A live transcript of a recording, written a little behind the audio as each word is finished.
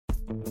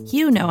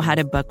You know how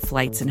to book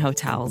flights and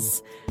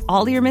hotels.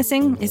 All you're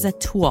missing is a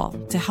tool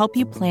to help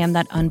you plan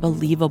that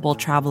unbelievable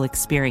travel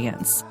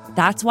experience.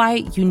 That's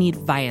why you need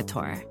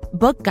Viator.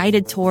 Book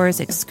guided tours,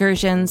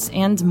 excursions,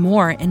 and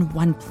more in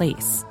one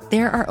place.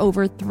 There are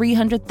over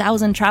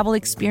 300,000 travel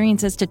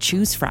experiences to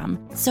choose from,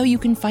 so you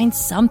can find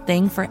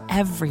something for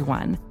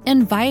everyone.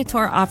 And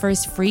Viator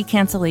offers free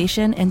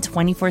cancellation and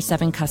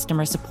 24/7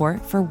 customer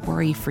support for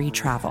worry-free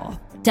travel.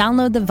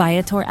 Download the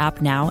Viator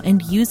app now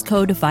and use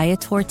code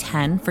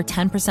Viator10 for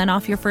 10%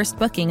 off your first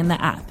booking in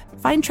the app.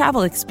 Find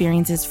travel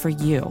experiences for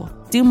you.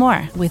 Do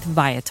more with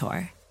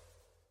Viator.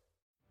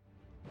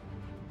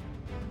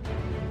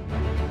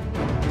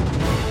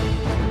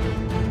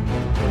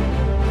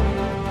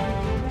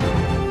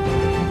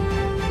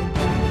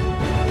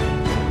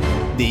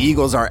 The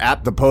Eagles are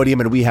at the podium,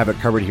 and we have it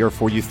covered here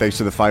for you thanks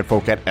to the fine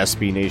folk at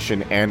SB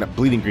Nation and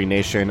Bleeding Green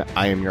Nation.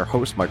 I am your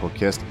host, Michael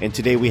Kist, and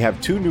today we have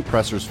two new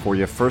pressers for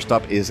you. First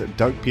up is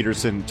Doug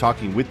Pederson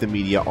talking with the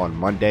media on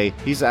Monday.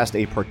 He's asked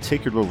a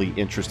particularly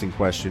interesting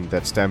question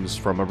that stems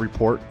from a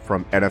report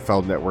from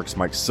NFL Network's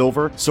Mike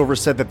Silver. Silver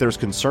said that there's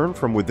concern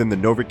from within the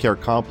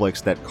NovaCare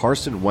complex that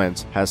Carson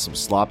Wentz has some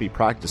sloppy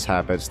practice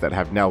habits that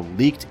have now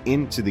leaked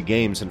into the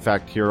games. In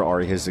fact, here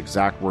are his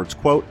exact words,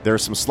 quote, "There are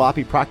some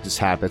sloppy practice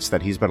habits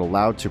that he's been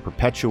allowed to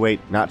perpetuate,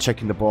 not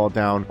checking the ball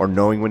down or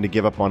knowing when to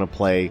give up on a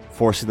play,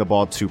 forcing the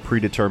ball to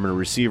predetermined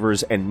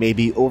receivers, and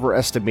maybe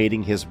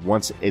overestimating his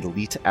once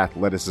elite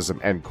athleticism,"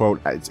 end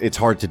quote. It's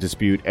hard to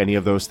dispute any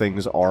of those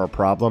things are a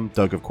problem.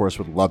 Doug, of course,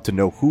 would love to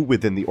know who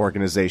within the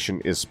organization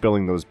is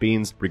spilling those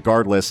beans.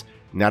 Regardless,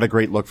 not a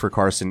great look for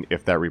Carson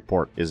if that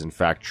report is in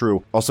fact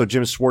true. Also,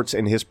 Jim Schwartz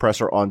in his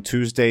presser on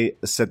Tuesday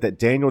said that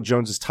Daniel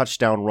Jones'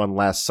 touchdown run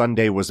last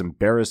Sunday was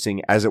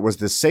embarrassing, as it was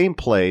the same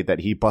play that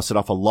he busted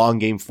off a long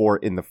game for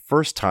in the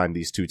first time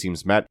these two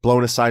teams met.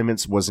 Blown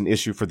assignments was an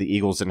issue for the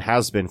Eagles and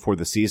has been for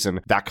the season.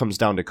 That comes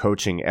down to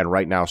coaching, and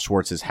right now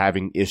Schwartz is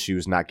having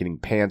issues not getting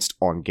pantsed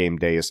on game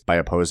days by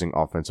opposing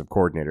offensive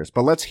coordinators.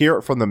 But let's hear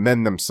it from the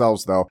men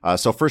themselves, though.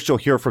 So first you'll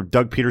hear from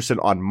Doug Pederson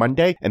on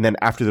Monday, and then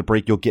after the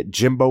break you'll get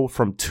Jimbo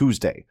from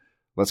Tuesday.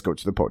 Let's go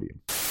to the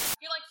podium. I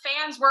feel like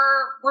fans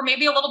were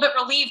maybe a little bit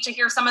relieved to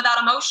hear some of that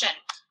emotion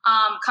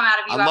come out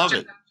of you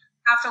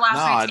after last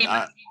night's game.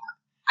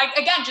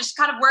 Again, just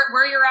kind of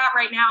where you're at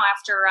right now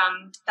after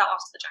that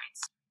loss to the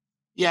Giants.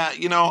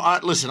 Yeah,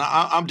 listen,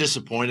 I'm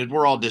disappointed.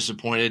 We're all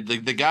disappointed.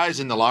 The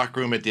guys in the locker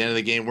room at the end of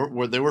the game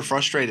they were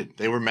frustrated.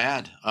 They were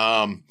mad.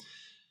 I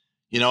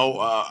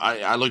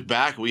look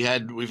back. We've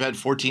had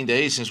 14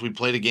 days since we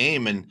played a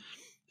game,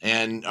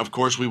 and of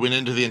course, we went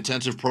into the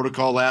intensive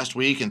protocol last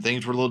week, and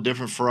things were a little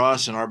different for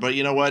us. But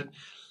you know what?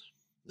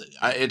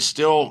 It's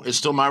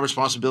still my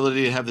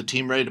responsibility to have the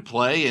team ready to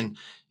play, and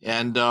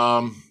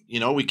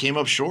we came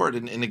up short,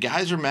 and the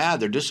guys are mad.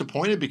 They're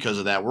disappointed because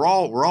of that. We're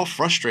all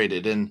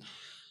frustrated, and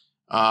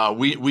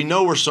we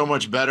know we're so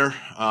much better,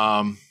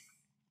 and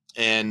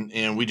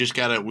we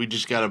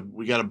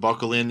gotta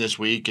buckle in this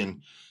week,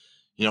 and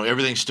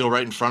everything's still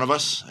right in front of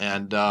us,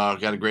 and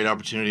got a great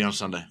opportunity on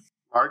Sunday.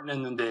 Martin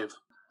and then Dave.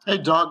 Hey,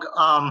 Doug,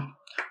 I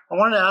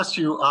wanted to ask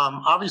you,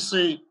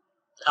 obviously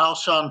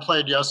Alshon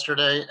played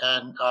yesterday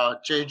and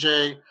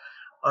JJ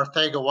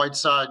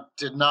Arcega-Whiteside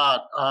did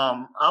not.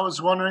 I was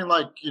wondering,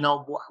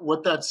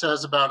 what that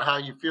says about how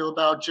you feel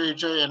about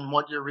JJ and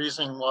what your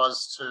reasoning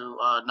was to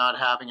not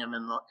having him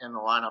in the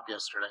lineup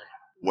yesterday.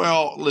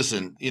 Well,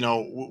 listen,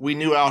 we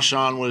knew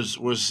Alshon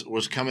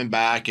was coming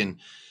back, and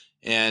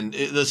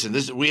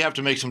we have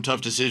to make some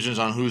tough decisions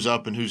on who's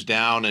up and who's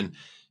down,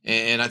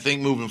 and I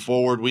think moving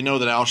forward, we know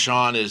that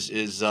Alshon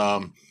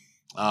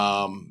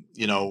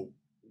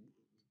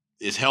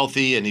is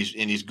healthy and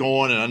he's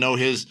going, and I know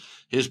his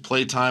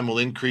play time will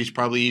increase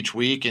probably each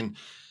week, and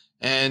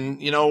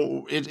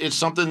it's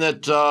something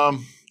that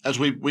as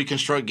we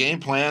construct game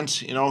plans,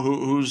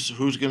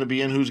 who's going to be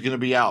in, who's going to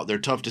be out. They're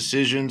tough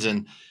decisions,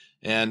 and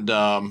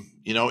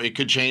it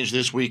could change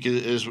this week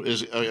is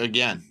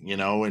again,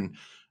 and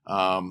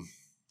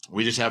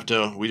we just have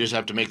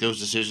to make those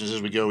decisions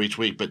as we go each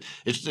week. But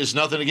it's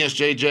nothing against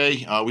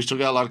JJ. We still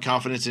got a lot of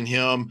confidence in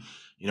him.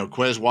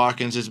 Quez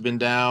Watkins has been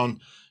down,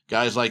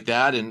 guys like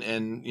that, and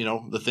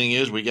the thing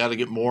is, we got to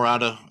get more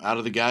out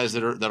of the guys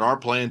that are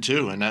playing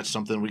too, and that's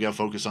something we got to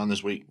focus on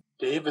this week.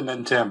 Dave and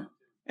then Tim.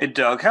 Hey,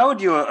 Doug, how would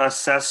you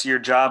assess your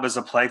job as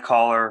a play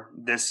caller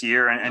this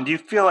year, and do you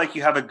feel like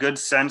you have a good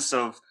sense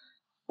of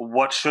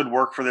what should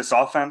work for this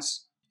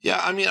offense? Yeah,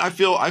 I mean, I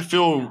feel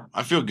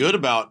good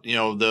about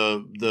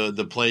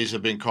the plays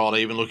have been called. I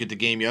even looked at the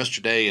game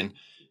yesterday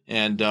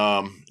and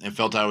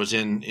felt I was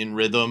in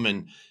rhythm,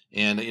 and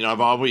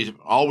I've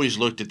always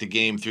looked at the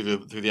game through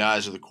the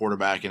eyes of the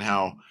quarterback and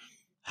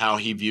how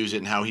he views it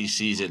and how he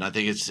sees it. And I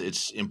think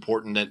it's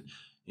important that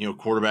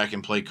quarterback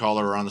and play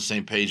caller are on the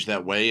same page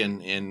that way.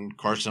 And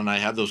Carson and I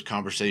have those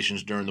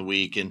conversations during the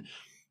week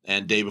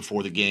and day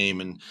before the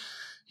game, and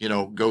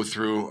go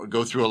through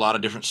a lot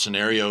of different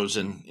scenarios,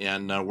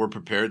 and we're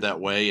prepared that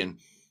way. And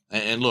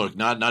And look,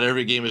 not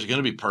every game is going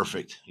to be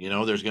perfect.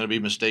 There's going to be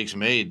mistakes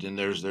made, and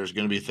there's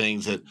going to be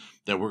things that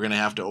we're going to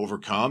have to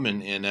overcome,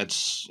 and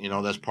that's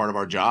that's part of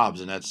our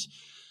jobs, and that's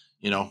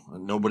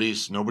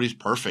nobody's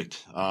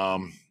perfect.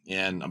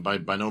 And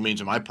by no means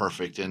am I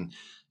perfect, and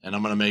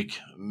I'm going to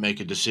make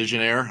a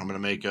decision error. I'm going to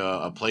make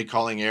a play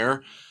calling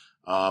error,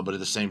 but at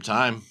the same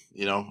time,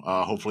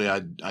 hopefully I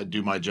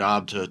do my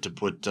job to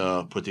put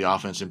the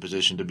offense in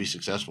position to be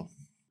successful.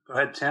 Go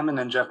ahead, Tim, and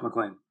then Jeff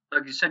McLean.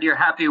 Doug, you said you're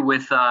happy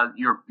with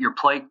your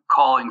play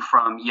calling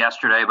from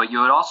yesterday, but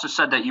you had also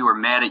said that you were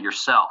mad at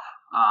yourself.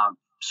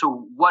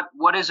 So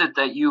what is it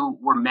that you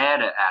were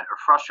mad at or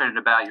frustrated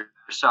about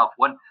yourself?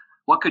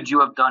 What could you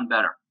have done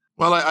better?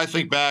 Well, I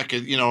think back,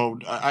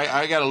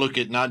 I got to look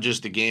at not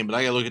just the game, but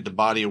I got to look at the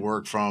body of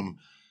work from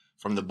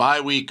the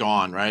bye week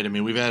on, right? I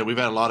mean, we've had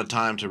a lot of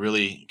time to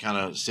really kind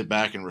of sit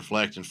back and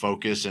reflect and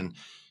focus, and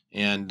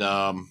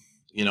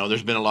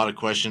there's been a lot of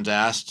questions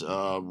asked.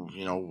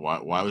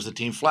 Why was the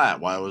team flat?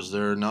 Why was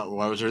there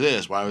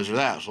this? Why was there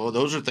that? So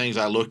those are things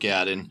I look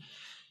at, and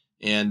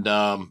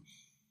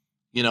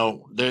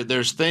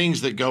there's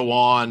things that go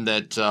on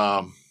that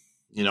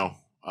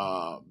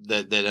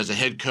that as a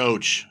head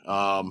coach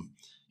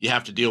you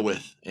have to deal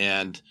with,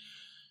 and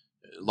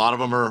a lot of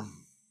them are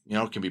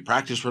can be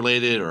practice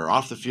related or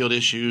off the field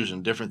issues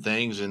and different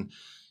things, and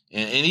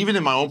even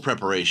in my own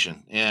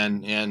preparation,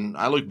 and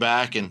I look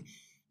back and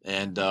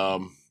I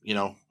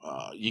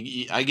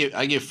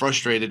get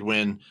frustrated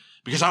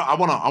because I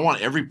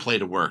want every play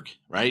to work,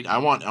 right? I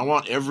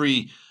want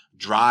every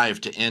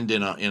drive to end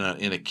in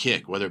a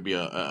kick, whether it be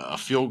a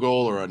field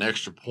goal or an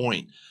extra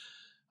point.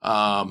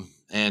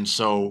 And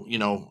so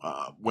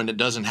when it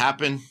doesn't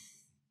happen,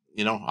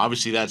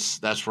 obviously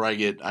that's where I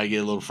get a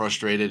little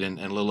frustrated and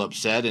a little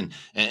upset.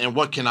 And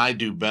what can I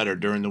do better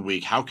during the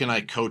week? How can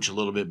I coach a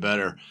little bit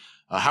better?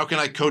 How can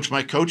I coach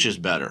my coaches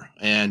better?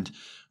 And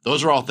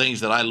those are all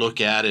things that I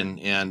look at, and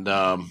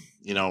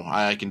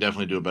I can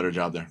definitely do a better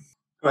job there.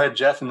 Go ahead,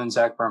 Jeff, and then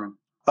Zach Berman.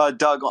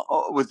 Doug,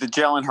 with the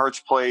Jalen Hurts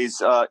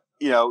plays,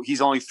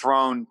 he's only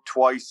thrown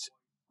twice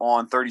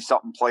on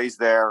 30-something plays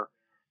there.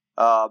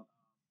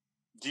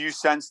 Do you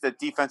sense that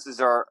defenses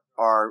are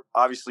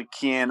obviously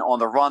keen on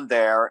the run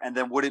there? And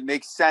then would it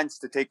make sense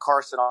to take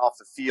Carson off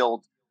the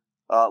field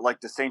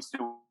like the Saints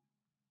do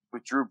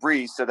with Drew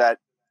Brees, so that at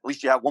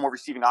least you have one more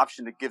receiving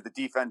option to give the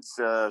defense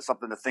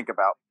something to think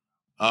about?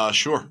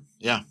 Sure.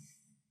 Yeah,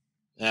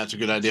 it's a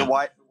good idea.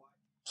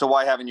 So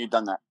why haven't you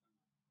done that?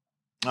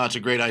 It's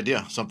a great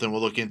idea. Something we'll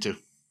look into.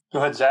 Go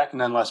ahead, Zach,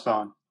 and then Les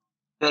Bowen.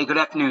 Hey, good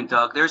afternoon,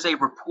 Doug. There's a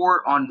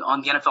report on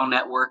the NFL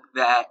Network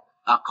that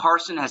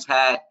Carson has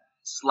had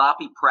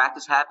sloppy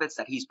practice habits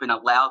that he's been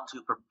allowed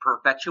to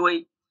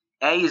perpetuate.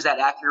 A, is that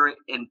accurate?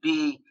 And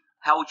B,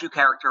 how would you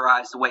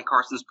characterize the way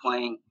Carson's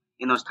playing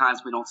in those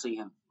times we don't see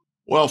him?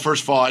 Well,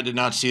 first of all, I did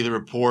not see the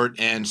report,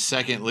 and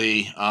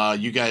secondly,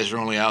 you guys are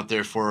only out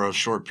there for a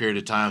short period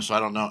of time, so I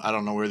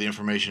don't know where the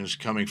information is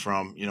coming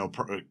from.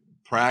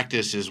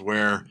 Practice is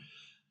where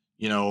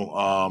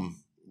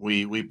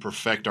we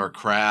perfect our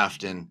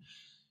craft, and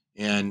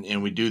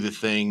we do the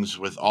things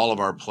with all of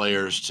our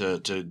players to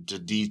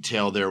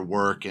detail their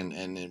work,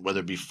 and whether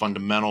it be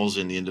fundamentals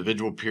in the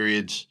individual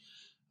periods,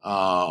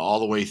 all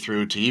the way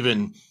through to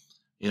even,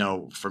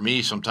 for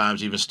me,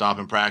 sometimes even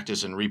stopping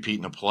practice and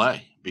repeating a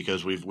play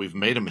because we've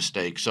made a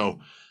mistake. So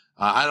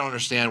I don't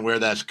understand where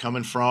that's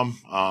coming from,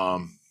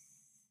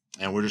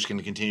 and we're just going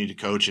to continue to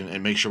coach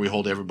and make sure we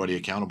hold everybody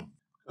accountable.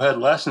 Go ahead,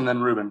 Les, and then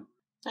Ruben.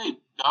 Hey,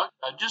 Doug,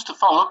 just to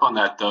follow up on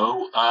that,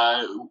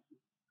 though,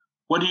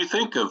 what do you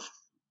think of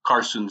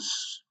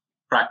Carson's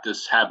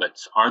practice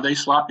habits? Are they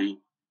sloppy?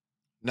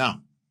 No.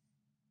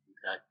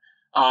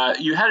 Okay.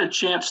 You had a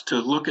chance to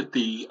look at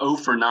the 0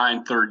 for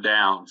 9 third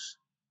downs,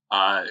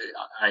 I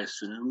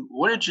assume.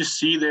 What did you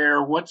see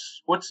there?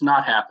 What's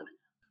not happening?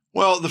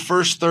 Well, the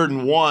first 3rd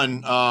and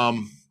 1,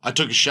 I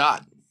took a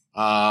shot.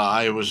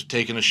 I was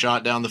taking a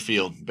shot down the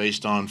field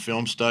based on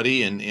film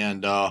study,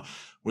 and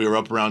we were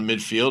up around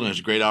midfield, and it was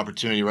a great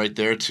opportunity right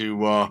there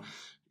to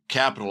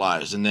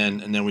capitalize. And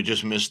then we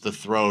just missed the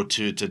throw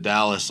to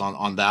Dallas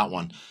on that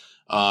one.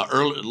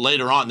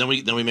 Later on, then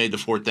we made the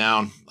 4th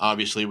down.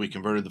 Obviously, we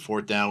converted the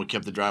 4th down. We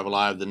kept the drive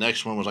alive. The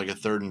next one was like a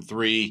 3rd and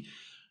 3.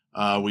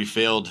 We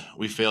failed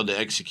to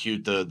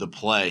execute the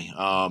play.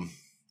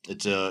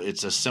 It's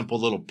a simple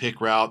little pick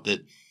route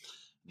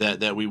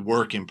that we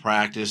work in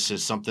practice.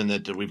 It's something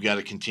that we've got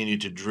to continue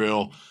to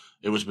drill.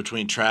 It was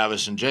between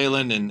Travis and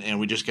Jalen, and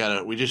we just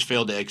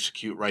failed to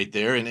execute right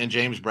there. And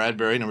James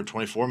Bradbury, number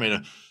 24, made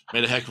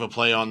a heck of a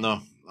play on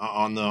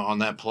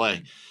that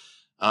play.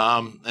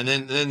 And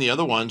then the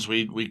other ones,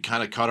 we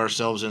kind of caught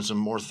ourselves in some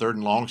more 3rd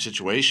and long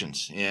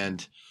situations,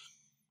 and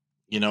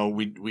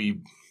we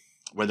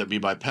whether it be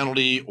by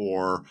penalty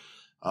or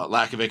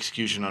lack of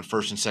execution on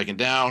 1st and 2nd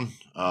down,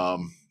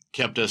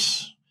 kept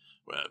us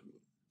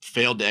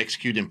failed to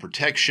execute in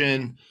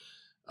protection,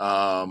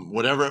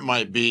 whatever it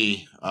might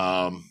be.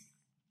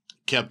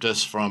 Kept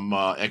us from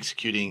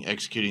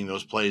executing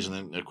those plays. And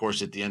then, of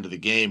course, at the end of the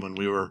game when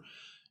we were,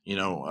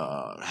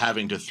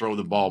 having to throw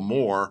the ball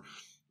more,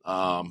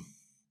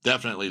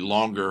 definitely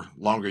longer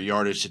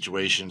yardage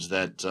situations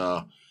that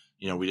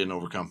we didn't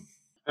overcome.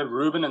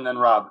 Ruben and then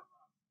Rob.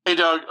 Hey,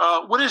 Doug,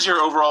 what is your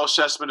overall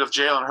assessment of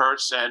Jalen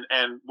Hurts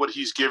and what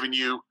he's given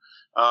you?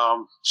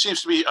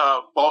 Seems to be a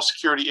ball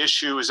security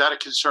issue. Is that a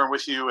concern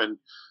with you? And,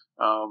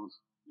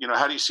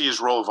 how do you see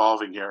his role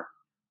evolving here?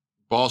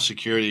 Ball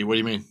security, what do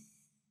you mean?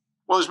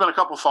 Well, there's been a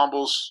couple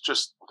fumbles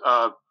just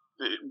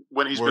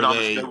when he's been on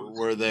the field.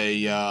 Were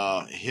they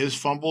his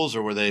fumbles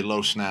or were they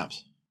low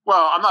snaps?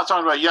 Well, I'm not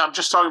talking about – I'm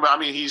just talking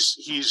about –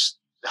 he's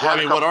 –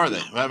 what are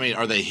they?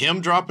 Are they him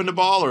dropping the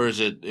ball, or is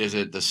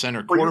it the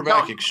center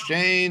quarterback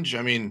exchange?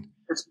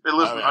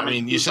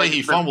 You say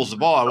he fumbles the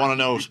ball. I want to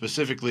know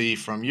specifically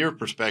from your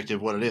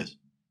perspective what it is.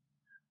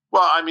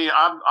 Well,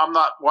 I'm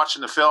not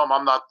watching the film.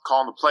 I'm not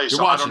calling the play.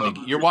 You're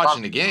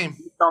watching the game.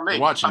 You're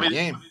watching the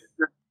game.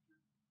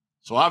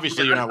 So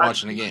obviously you're not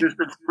watching the game. There's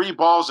been 3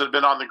 balls that have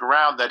been on the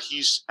ground that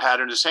he's had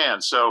in his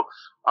hand. So,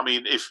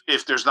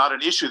 if there's not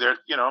an issue there,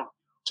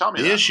 tell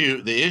me. The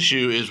issue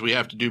is we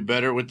have to do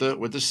better with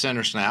the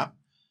center snap,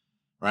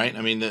 right?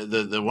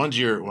 The ones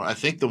I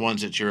think the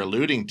ones that you're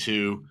alluding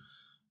to,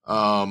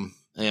 I've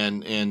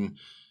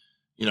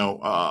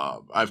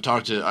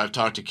talked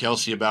to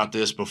Kelsey about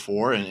this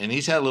before, and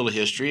he's had a little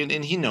history,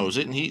 and he knows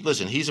it. And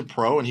he's a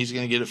pro, and he's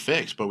going to get it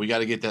fixed. But we got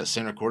to get that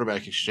center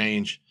quarterback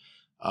exchange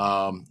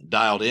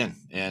dialed in,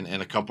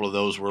 and a couple of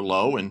those were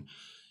low, and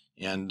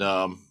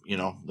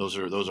those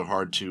are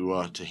hard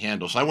to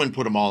handle. So I wouldn't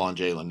put them all on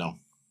Jalen. No.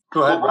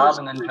 Go ahead, Rob,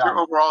 and then John. Your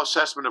overall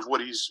assessment of what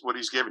he's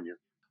given you?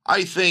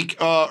 I think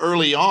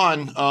early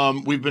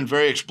on we've been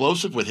very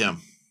explosive with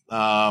him.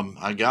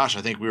 I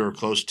think we were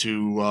close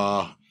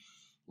to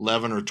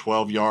 11 or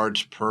 12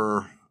 yards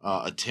per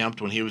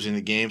attempt when he was in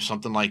the game,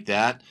 something like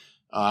that.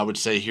 I would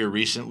say here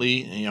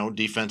recently,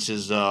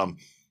 defenses are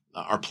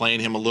playing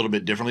him a little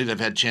bit differently. They've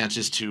had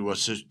chances to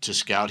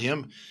scout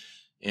him,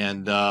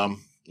 and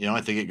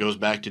I think it goes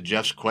back to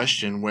Jeff's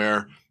question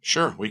where,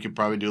 sure, we could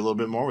probably do a little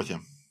bit more with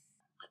him.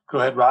 Go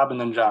ahead, Rob, and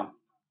then John.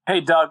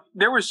 Hey, Doug,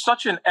 there was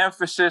such an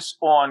emphasis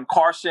on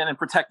Carson and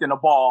protecting the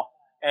ball.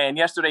 And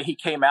yesterday he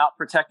came out,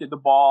 protected the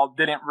ball,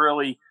 didn't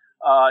really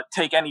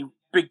take any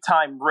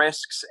big-time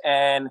risks,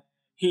 and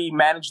he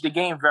managed the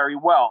game very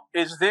well.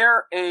 Do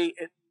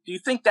you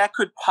think that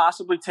could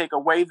possibly take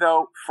away,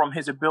 though, from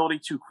his ability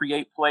to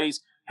create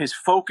plays, his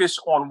focus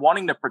on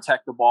wanting to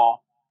protect the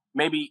ball,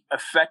 maybe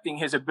affecting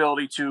his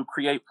ability to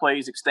create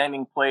plays,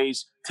 extending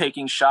plays,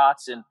 taking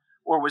shots,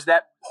 or was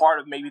that part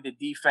of maybe the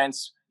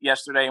defense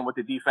yesterday and what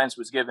the defense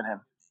was giving him?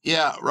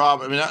 Yeah,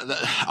 Rob,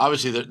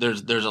 obviously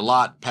there's a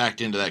lot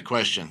packed into that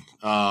question.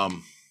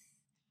 Obviously,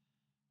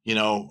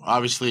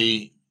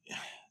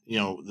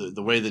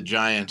 the way the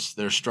Giants,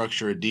 their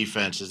structure of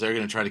defense is they're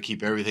going to try to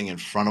keep everything in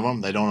front of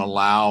them. They don't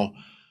allow,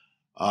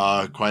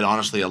 quite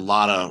honestly, a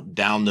lot of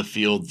down the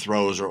field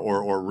throws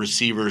or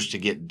receivers to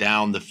get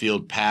down the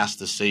field past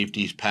the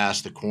safeties,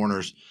 past the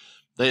corners.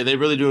 They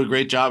really do a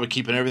great job of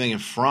keeping everything in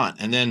front.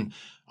 And then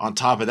on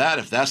top of that,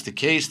 if that's the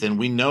case, then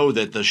we know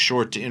that the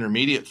short to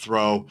intermediate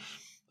throw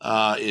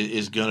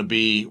is going to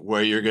be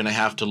where you're going to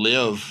have to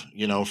live,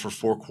 for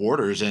 4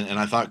 quarters. And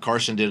I thought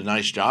Carson did a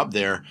nice job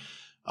there.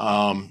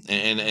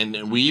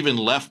 And we even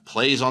left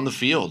plays on the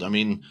field.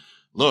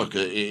 Look,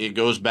 it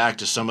goes back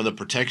to some of the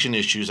protection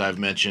issues I've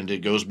mentioned. It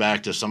goes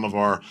back to some of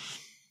our,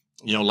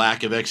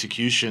 lack of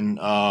execution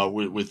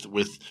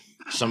with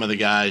some of the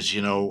guys,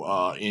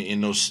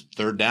 in those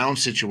third down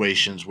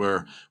situations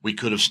where we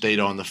could have stayed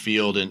on the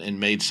field and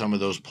made some of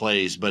those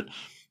plays. But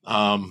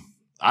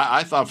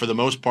I thought for the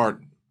most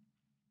part,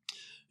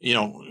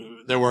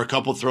 there were a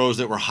couple throws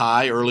that were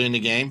high early in the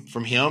game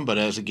from him, but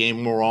as the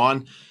game wore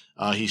on,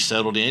 he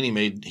settled in.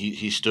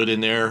 He stood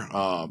in there,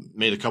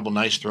 made a couple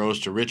nice throws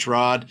to Rich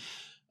Rod.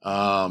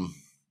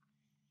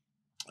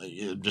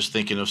 Just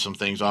thinking of some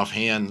things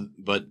offhand,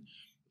 but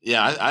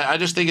yeah, I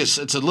just think it's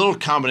a little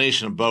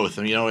combination of both,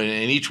 and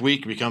each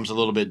week becomes a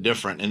little bit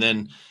different, and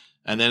then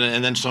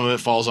some of it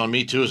falls on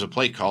me too as a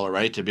play caller,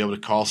 right? To be able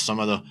to call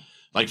some of the,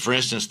 like for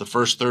instance, the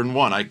first 3rd and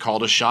 1, I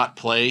called a shot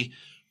play,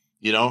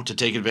 to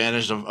take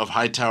advantage of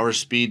Hightower's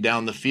speed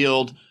down the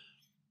field.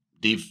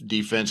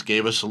 Defense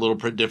gave us a little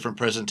different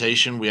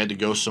presentation. We had to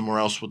go somewhere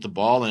else with the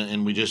ball,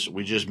 and we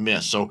just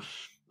missed. So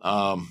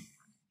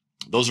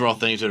those are all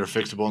things that are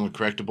fixable and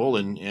correctable,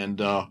 and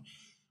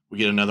we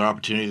get another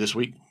opportunity this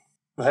week.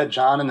 Go ahead,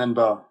 John, and then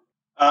Bo.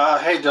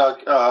 Hey,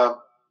 Doug.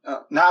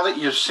 Now that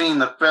you've seen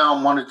the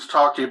film, wanted to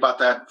talk to you about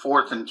that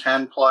 4th and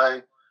 10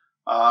 play,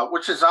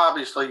 which is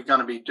obviously going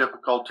to be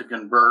difficult to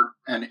convert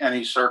in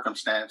any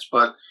circumstance.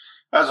 But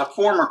as a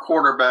former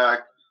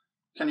quarterback,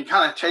 can you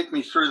kind of take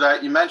me through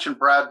that? You mentioned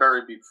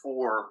Bradbury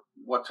before,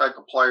 what type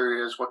of player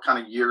he is, what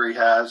kind of year he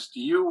has.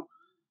 Do you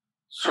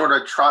sort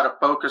of try to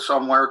focus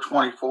on where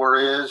 24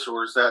 is,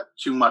 or is that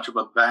too much of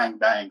a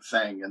bang-bang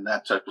thing in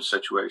that type of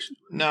situation?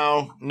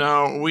 No.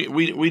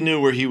 We knew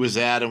where he was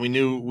at, and we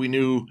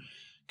knew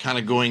kind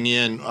of going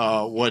in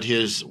what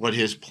his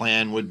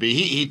plan would be.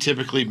 He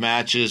typically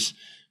matches,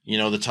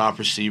 the top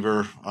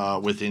receiver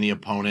with any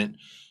opponent.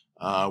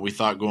 We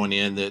thought going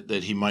in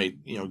that he might,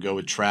 go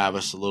with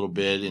Travis a little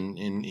bit,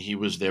 and he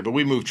was there. But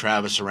we moved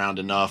Travis around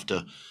enough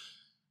to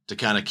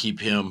kind of keep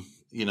him,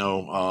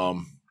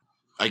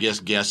 I guess,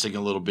 guessing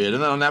a little bit.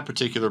 And then on that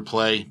particular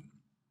play,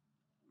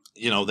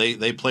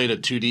 they played a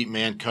 2 deep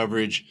man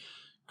coverage.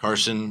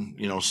 Carson,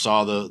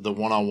 saw the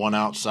one-on-one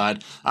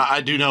outside.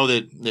 I do know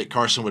that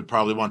Carson would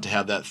probably want to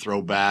have that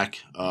throw back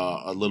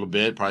a little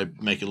bit, probably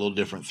make a little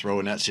different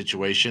throw in that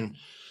situation.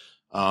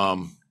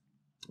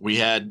 We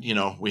had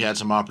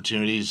some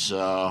opportunities,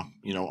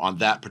 on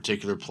that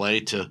particular play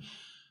to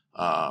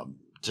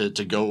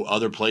go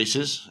other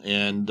places.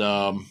 And,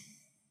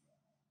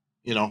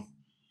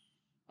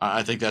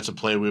 I think that's a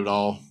play we'd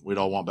all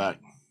want back.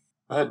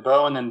 Go ahead,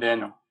 Bo, and then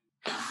Daniel.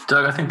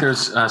 Doug, I think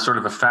there's sort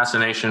of a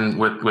fascination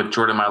with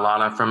Jordan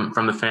Mailata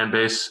from the fan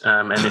base,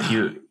 and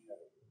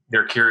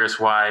they're curious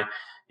why,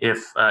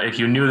 if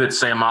you knew that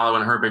Sayamalo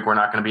and Herbig were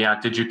not going to be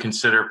out, did you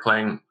consider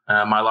playing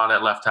Mailata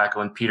at left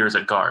tackle and Peters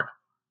at guard?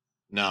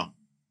 No.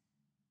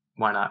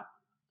 Why not?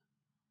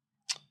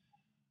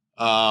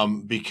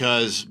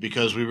 Because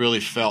we really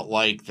felt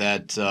like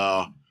that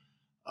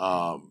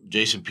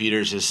Jason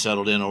Peters has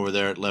settled in over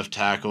there at left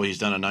tackle. He's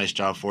done a nice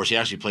job for us. He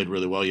actually played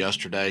really well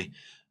yesterday.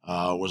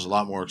 Was a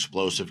lot more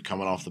explosive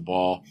coming off the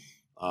ball,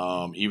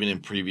 even in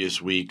previous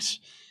weeks.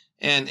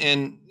 And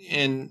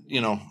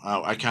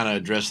I kind of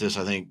addressed this,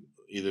 I think,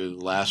 either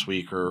last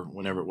week or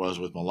whenever it was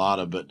with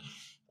Mailata, but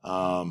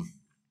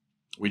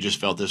we just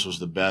felt this was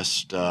the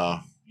best,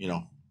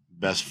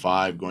 best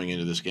 5 going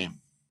into this game.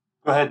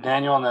 Go ahead,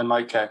 Daniel, and then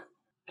Mike K.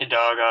 Hey,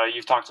 Doug,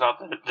 you've talked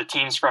about the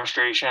team's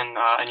frustration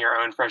and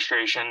your own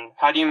frustration.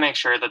 How do you make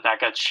sure that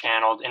gets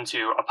channeled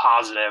into a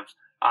positive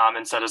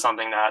instead of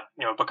something that,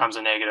 becomes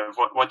a negative?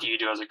 What do you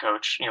do as a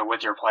coach,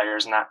 with your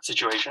players in that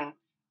situation?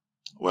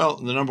 Well,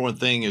 the number one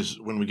thing is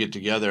when we get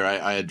together,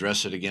 I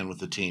address it again with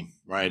the team,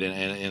 right?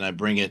 And I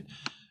bring it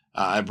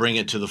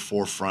to the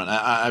forefront.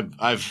 I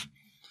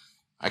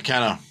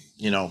kind of,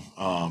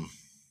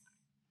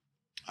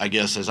 I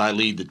guess as I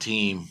lead the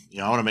team,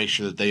 I want to make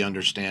sure that they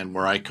understand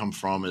where I come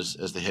from as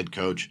the head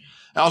coach.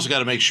 I also got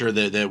to make sure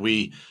that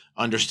we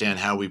understand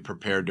how we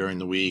prepare during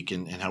the week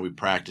and how we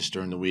practice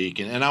during the week.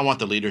 And I want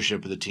the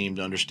leadership of the team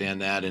to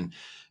understand that and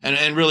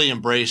really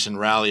embrace and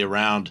rally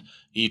around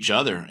each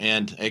other.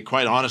 And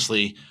quite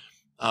honestly,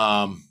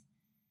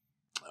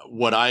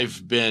 what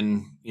I've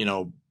been,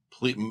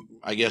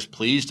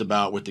 pleased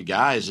about with the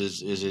guys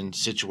is in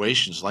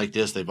situations like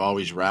this, they've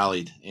always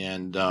rallied.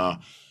 And,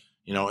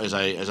 as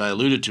I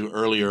alluded to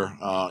earlier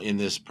in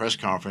this press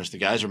conference, the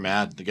guys are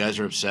mad, the guys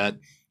are upset,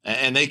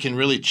 and they can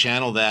really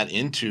channel that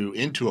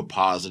into a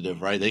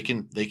positive, right? They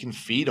can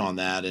feed on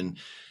that and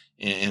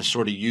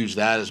sort of use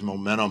that as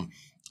momentum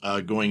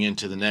going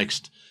into the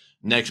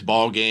next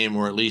ball game,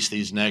 or at least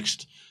these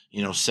next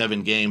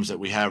 7 games that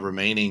we have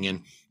remaining.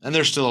 And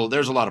there's a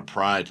lot of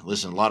pride.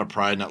 Listen, a lot of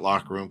pride in that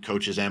locker room,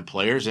 coaches and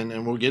players,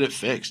 and we'll get it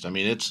fixed. I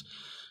mean, it's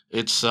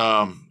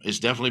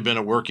definitely been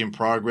a work in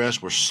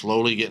progress. We're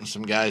slowly getting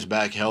some guys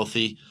back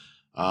healthy,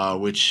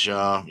 which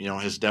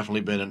has definitely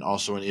been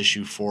also an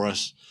issue for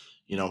us,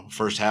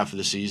 first half of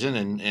the season,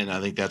 and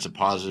I think that's a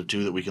positive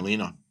too that we can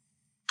lean on.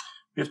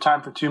 We have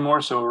time for 2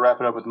 more, so we'll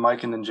wrap it up with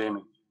Mike and then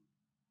Jamie.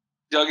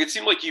 Doug, it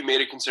seemed like you made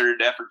a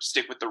concerted effort to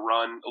stick with the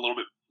run a little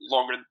bit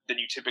longer than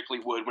you typically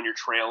would when you're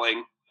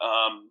trailing.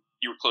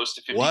 You were close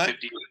to 50-50.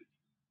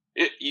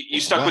 You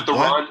stuck with the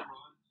run.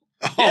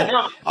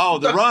 The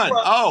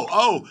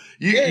run.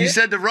 You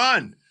said the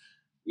run.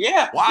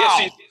 Yeah. Wow.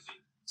 Yeah,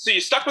 so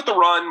you stuck with the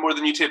run more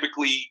than you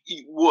typically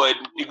would,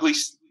 at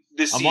least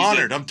this season. I'm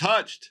honored. I'm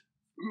touched.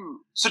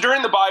 So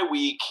during the bye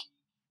week,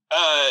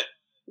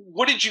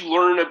 what did you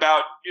learn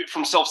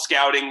from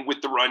self-scouting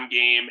with the run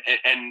game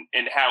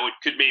and how it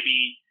could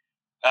maybe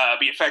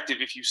be effective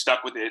if you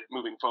stuck with it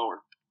moving forward?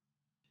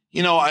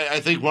 I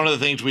think one of the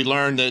things we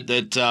learned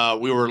that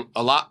we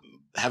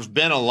have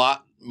been a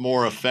lot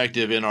more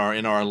effective in our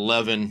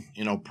 11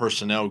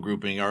 personnel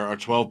grouping, our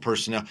 12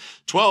 personnel.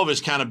 12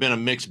 has kind of been a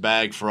mixed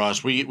bag for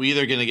us. We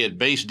either going to get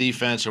base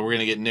defense or we're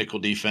going to get nickel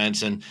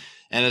defense, and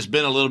it's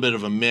been a little bit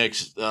of a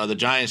mix. The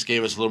Giants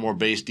gave us a little more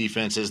base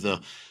defense as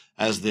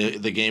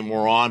the game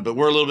wore on, but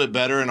we're a little bit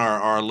better in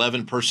our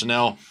 11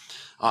 personnel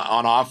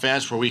on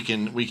offense, where we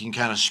can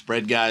kind of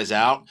spread guys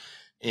out.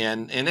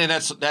 And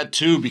that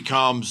too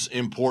becomes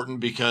important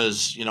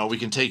because, we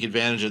can take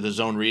advantage of the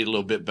zone read a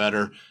little bit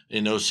better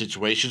in those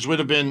situations,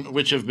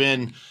 which have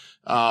been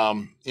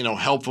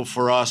helpful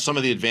for us. Some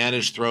of the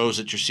advantage throws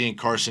that you're seeing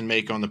Carson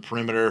make on the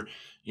perimeter,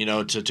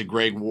 to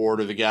Greg Ward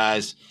or the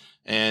guys.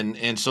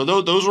 And so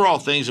those were all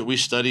things that we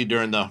studied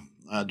during the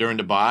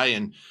bye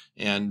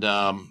and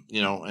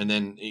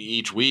then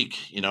each week,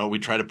 we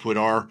try to put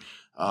our,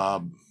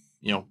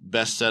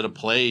 best set of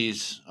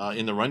plays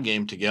in the run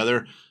game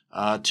together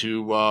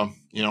to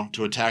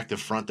attack the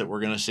front that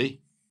we're going to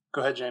see.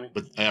 Go ahead, Jamie.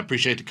 But I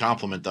appreciate the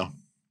compliment, though.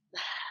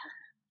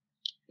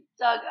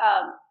 Doug,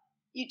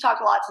 you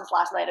talked a lot since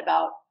last night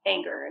about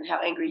anger and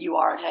how angry you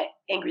are and how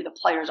angry the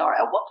players are.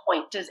 At what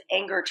point does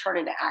anger turn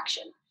into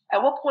action?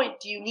 At what point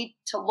do you need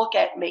to look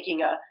at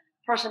making a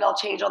personnel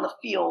change on the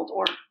field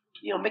or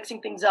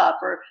mixing things up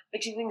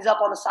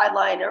on the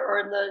sideline or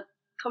in the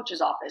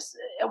coach's office?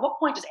 At what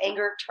point does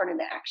anger turn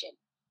into action?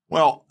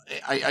 Well,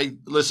 I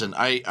listen.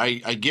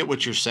 I get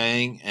what you're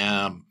saying.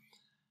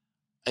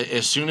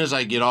 As soon as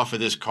I get off of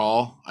this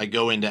call, I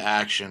go into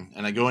action,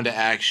 and I go into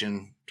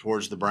action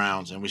towards the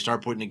Browns, and we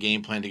start putting a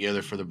game plan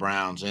together for the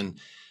Browns. And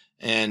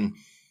I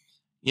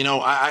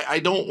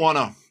don't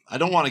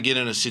want to get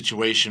in a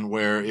situation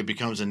where it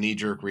becomes a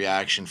knee-jerk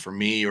reaction for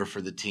me or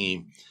for the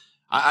team.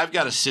 I've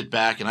got to sit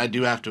back, and I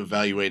do have to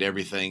evaluate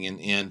everything.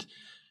 And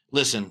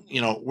listen,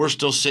 we're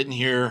still sitting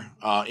here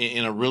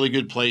in a really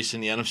good place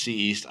in the NFC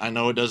East. I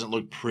know it doesn't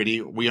look pretty.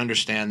 We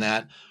understand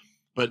that.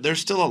 But there's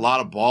still a lot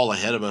of ball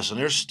ahead of us, and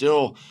there's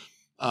still,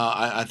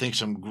 I think,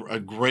 a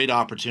great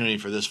opportunity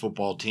for this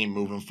football team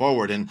moving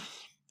forward. And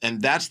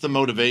that's the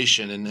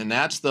motivation, and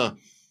that's the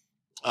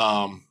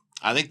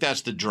I think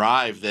that's the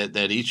drive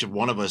that each of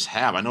one of us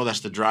have. I know that's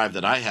the drive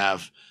that I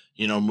have,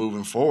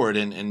 moving forward.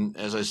 And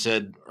as I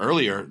said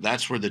earlier,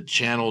 that's where the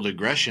channeled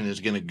aggression is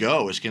going to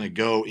go. It's going to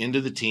go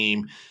into the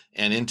team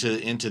and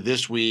into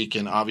this week,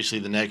 and obviously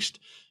the next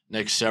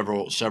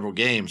several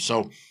games.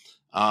 So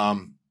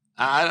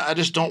I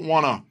just don't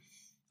want to.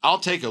 I'll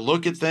take a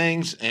look at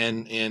things,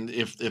 and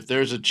if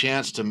there's a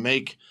chance to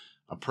make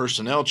a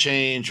personnel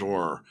change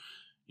or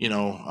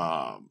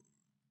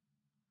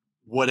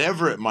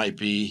whatever it might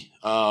be,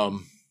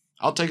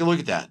 I'll take a look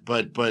at that.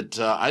 But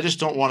I just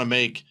don't want to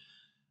make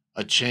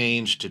a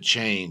change to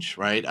change,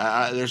 right?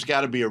 There's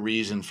got to be a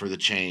reason for the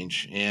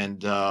change,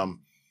 and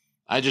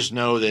I just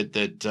know that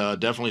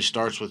definitely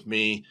starts with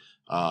me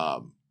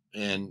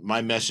and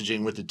my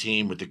messaging with the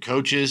team, with the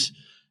coaches,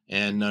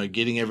 and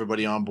getting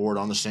everybody on board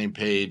on the same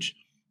page.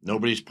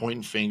 Nobody's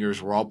pointing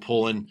fingers. We're all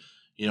pulling,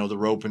 the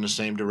rope in the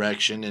same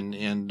direction,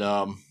 and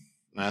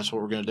that's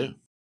what we're going to do.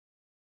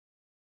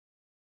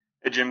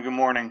 Hey, Jim, good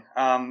morning.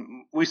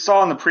 We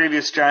saw in the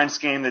previous Giants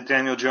game that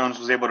Daniel Jones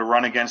was able to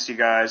run against you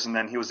guys, and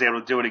then he was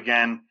able to do it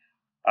again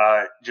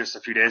just a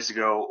few days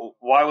ago.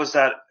 Why was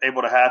that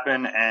able to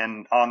happen?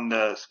 And on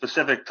the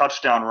specific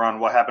touchdown run,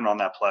 what happened on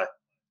that play?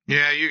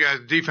 Yeah, you guys,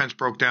 defense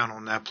broke down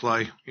on that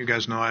play. You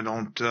guys know I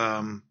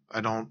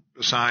don't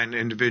assign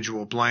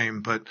individual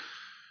blame, but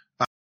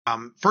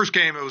first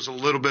game it was a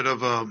little bit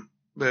of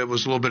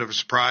a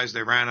surprise.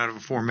 They ran out of a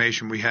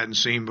formation we hadn't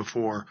seen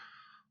before,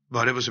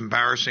 but it was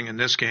embarrassing in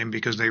this game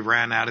because they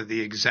ran out of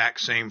the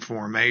exact same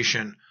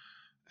formation,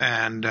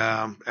 and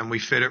we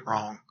fit it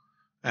wrong.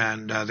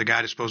 And the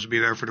guy that's supposed to be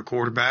there for the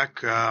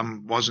quarterback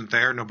wasn't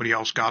there. Nobody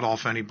else got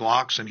off any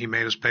blocks, and he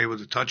made us pay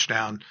with a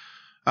touchdown.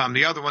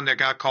 The other one that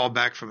got called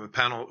back from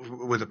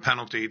with a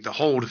penalty, the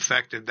hold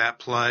affected that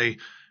play,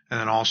 and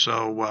then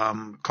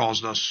also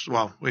caused us.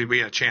 Well, we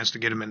had a chance to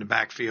get him in the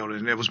backfield,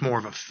 and it was more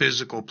of a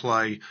physical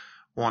play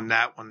on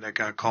that one that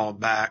got called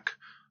back.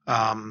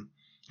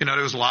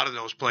 There was a lot of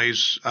those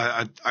plays.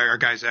 Our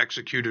guys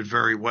executed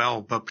very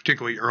well, but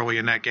particularly early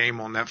in that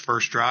game on that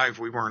first drive,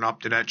 we weren't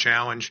up to that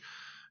challenge,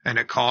 and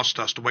it cost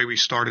us. The way we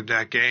started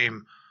that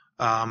game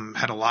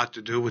had a lot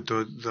to do with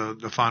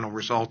the final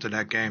result of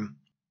that game.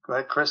 Go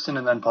ahead, Kristen,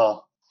 and then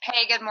Paul.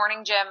 Hey, good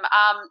morning, Jim.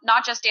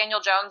 Not just Daniel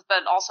Jones,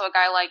 but also a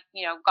guy like,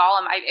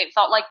 Gollum. It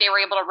felt like they were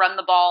able to run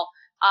the ball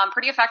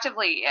pretty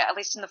effectively, at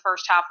least in the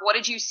first half. What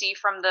did you see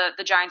from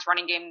the Giants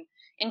running game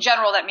in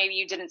general that maybe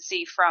you didn't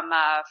see from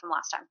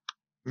last time?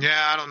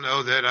 Yeah, I don't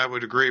know that I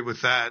would agree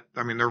with that.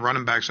 I mean, their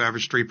running backs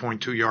averaged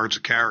 3.2 yards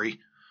a carry.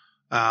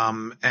 A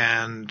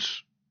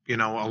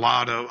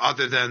lot of,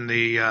 other than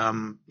the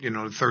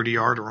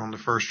 30-yarder on the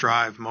first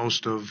drive,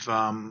 most of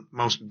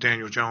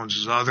Daniel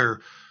Jones's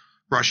other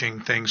rushing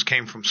things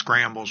came from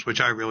scrambles,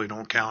 which I really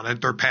don't count.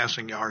 They're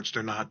passing yards.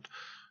 They're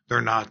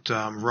not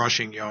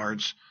rushing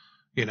yards.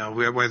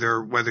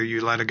 Whether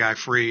you let a guy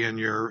free in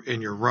your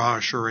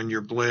rush or in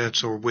your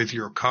blitz or with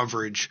your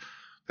coverage,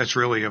 that's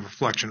really a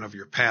reflection of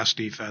your pass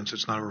defense.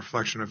 It's not a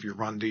reflection of your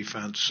run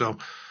defense. So,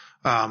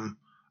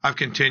 I've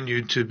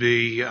continued to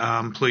be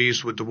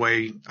pleased with the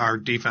way our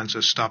defense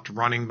has stopped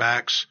running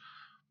backs,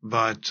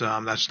 but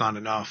that's not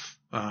enough.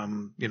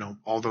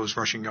 All those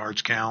rushing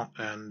yards count,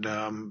 and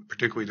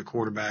particularly the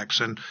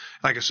quarterbacks. And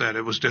like I said,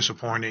 it was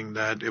disappointing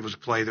that it was a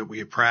play that we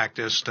had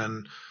practiced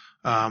and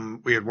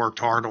we had worked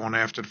hard on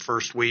after the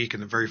first week,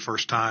 and the very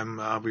first time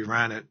we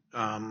ran it,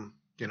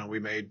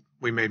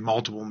 we made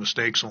multiple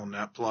mistakes on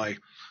that play,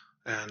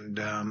 and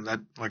that,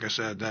 like I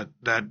said,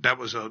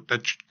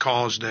 that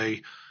caused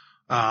a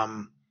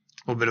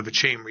little bit of a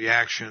chain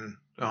reaction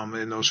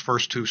in those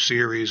first two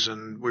series,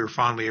 and we were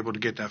finally able to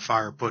get that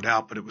fire put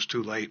out, but it was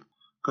too late.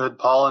 Good,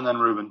 Paul, and then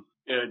Ruben.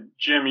 Yeah,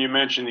 Jim, you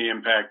mentioned the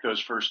impact those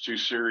first two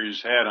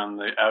series had on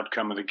the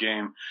outcome of the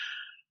game.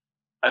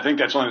 I think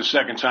that's only the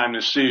second time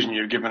this season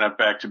you've given up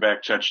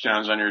back-to-back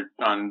touchdowns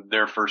on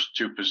their first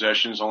two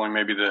possessions. Only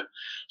maybe the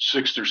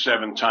sixth or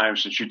seventh time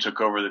since you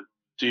took over the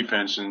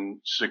defense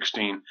in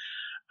 2016.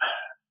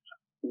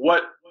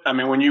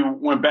 When you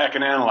went back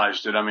and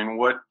analyzed it,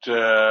 what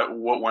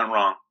went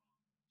wrong?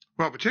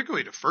 Well,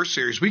 particularly the first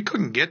series, we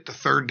couldn't get the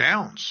third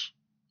downs.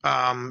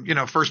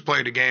 First play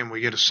of the game,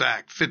 we get a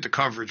sack, fit the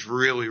coverage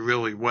really,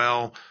 really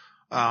well.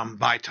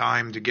 buy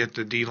time to get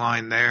the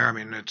D-line there. I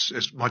mean, it's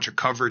as much a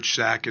coverage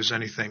sack as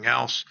anything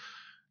else.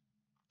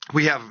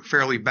 We have them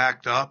fairly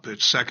backed up.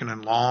 It's second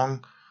and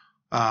long.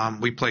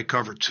 We play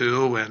cover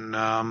 2,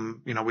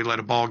 and we let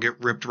a ball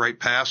get ripped right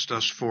past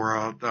us for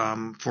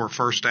a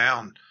first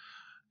down.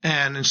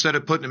 And instead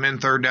of putting them in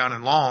third down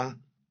and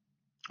long,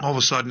 all of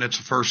a sudden it's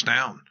a first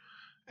down.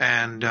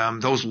 And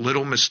those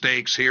little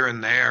mistakes here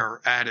and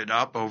there added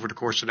up over the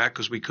course of that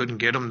because we couldn't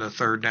get them to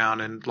third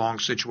down in long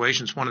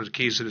situations. One of the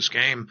keys to this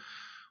game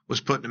was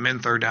putting them in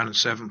third down and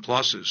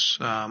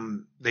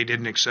 7+. They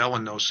didn't excel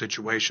in those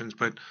situations,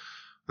 but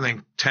I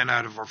think 10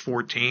 out of our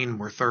 14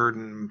 were 3rd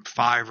and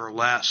 5 or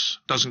less.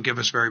 Doesn't give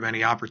us very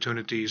many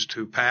opportunities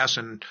to pass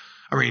to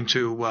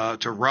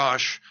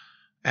rush.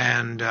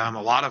 And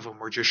a lot of them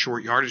were just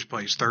short yardage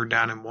plays, 3rd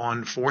down and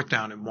 1, 4th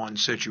down and 1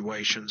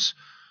 situations.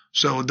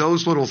 So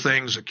those little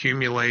things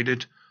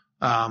accumulated.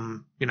 We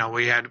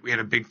had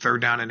a big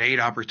 3rd down and 8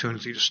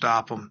 opportunity to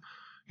stop them.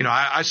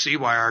 I see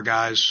why our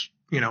guys,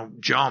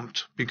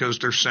 jumped because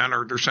their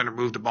center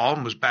moved the ball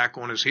and was back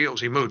on his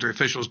heels. He moved. The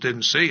officials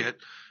didn't see it.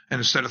 And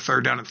instead of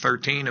 3rd down and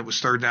 13, it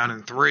was 3rd down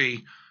and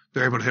 3.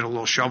 They're able to hit a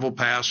little shovel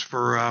pass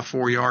for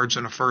 4 yards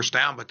and a first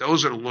down. But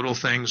those are the little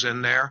things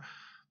in there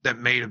that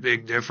made a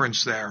big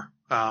difference there.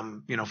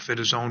 Fit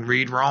his own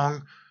read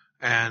wrong,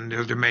 and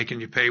they're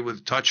making you pay with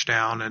a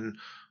touchdown. And,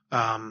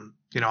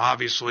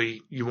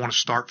 obviously you want to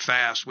start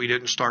fast. We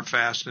didn't start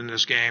fast in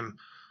this game.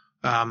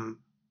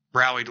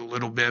 Rallied a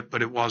little bit,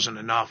 but it wasn't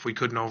enough. We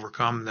couldn't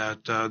overcome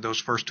that,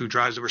 those first 2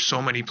 drives. There were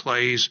so many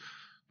plays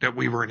that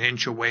we were an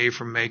inch away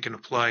from making a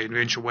play, an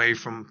inch away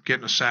from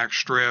getting a sack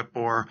strip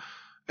or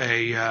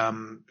a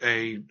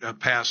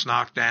pass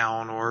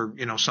knockdown or,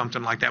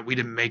 something like that. We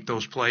didn't make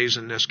those plays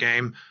in this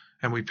game,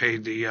 and we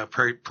paid the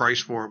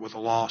price for it with a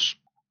loss.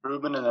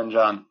 Ruben and then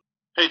John.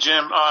 Hey,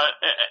 Jim,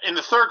 in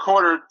the third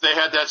quarter, they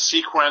had that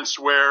sequence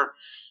where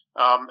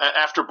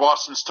after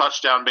Boston's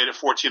touchdown made it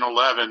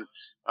 14-11,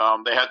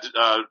 they had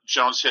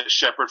Jones hit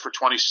Shepard for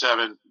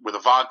 27 with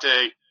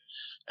Avante.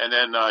 And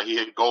then he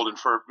hit Golden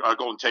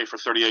Tate for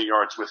 38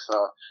 yards with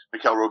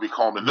Mikel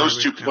Roby-Coleman.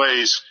 Those 2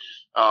 plays,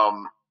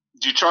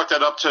 do you chalk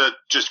that up to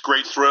just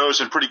great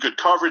throws and pretty good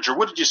coverage, or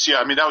what did you see?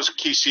 I mean, that was a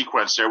key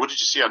sequence there. What did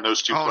you see on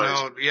those 2 plays?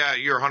 No, yeah,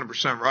 you're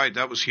 100% right.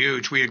 That was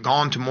huge. We had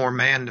gone to more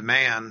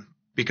man-to-man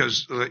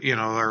because, there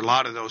are a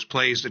lot of those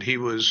plays that he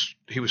was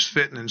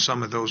fitting in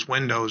some of those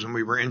windows, and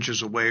we were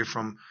inches away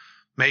from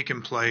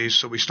making plays.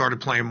 So we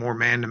started playing more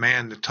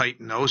man-to-man to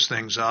tighten those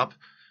things up.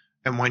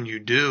 And when you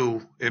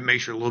do, it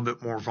makes you a little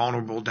bit more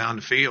vulnerable down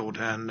the field.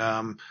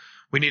 And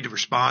we need to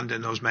respond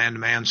in those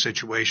man-to-man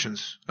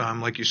situations.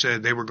 Like you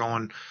said, they were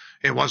going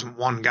 – it wasn't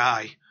one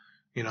guy.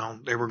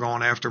 They were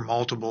going after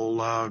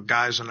multiple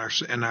guys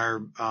in our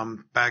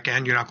back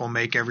end. You're not going to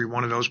make every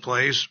one of those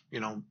plays.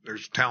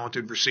 There's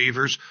talented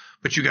receivers,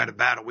 but you got to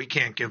battle. We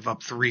can't give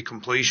up 3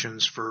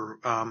 completions for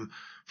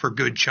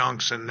good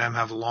chunks and them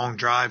have a long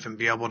drive and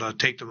be able to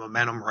take the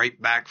momentum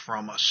right back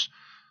from us.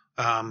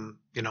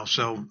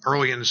 So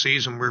early in the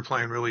season, we were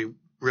playing really,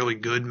 really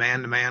good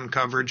man-to-man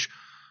coverage.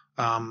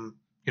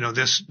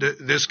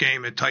 This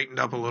game, it tightened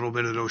up a little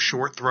bit of those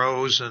short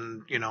throws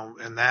and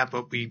that,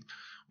 but we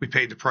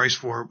paid the price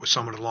for it with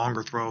some of the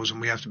longer throws, and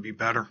we have to be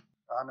better.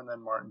 John and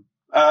then Martin.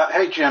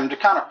 Hey, Jim, to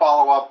kind of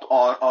follow up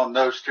on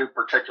those 2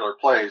 particular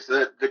plays,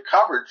 the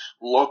coverage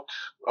looked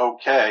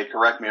okay.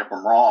 Correct me if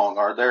I'm wrong.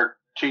 Are there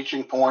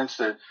teaching points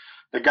that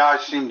the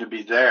guys seem to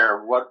be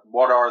there?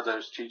 What are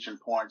those teaching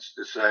points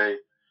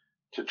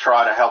to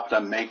try to help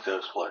them make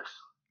those plays?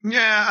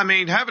 Yeah, I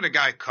mean, having a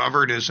guy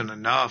covered isn't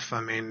enough.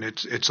 I mean,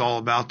 it's all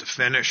about the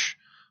finish.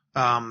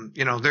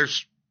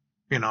 There's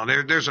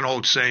an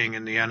old saying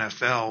in the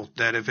NFL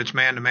that if it's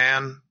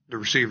man-to-man, the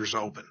receiver's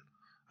open.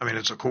 I mean,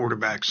 it's a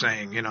quarterback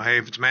saying, hey,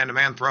 if it's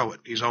man-to-man, throw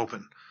it. He's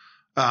open.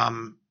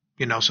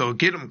 So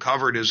get him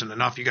covered isn't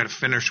enough. You got to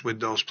finish with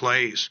those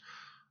plays.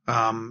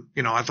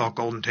 I thought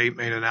Golden Tate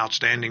made an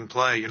outstanding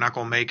play. You're not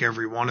going to make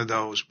every one of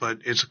those, but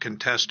it's a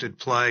contested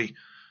play.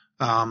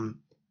 There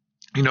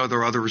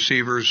are other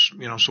receivers,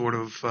 sort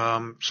of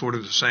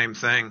the same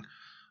thing.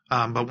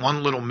 But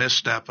one little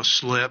misstep, a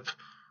slip,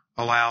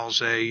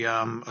 allows a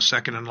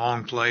 2nd and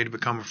long play to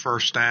become a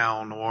first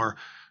down, or,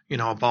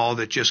 a ball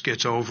that just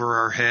gets over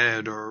our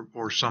head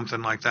or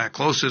something like that.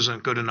 Close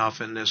isn't good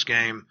enough in this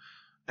game,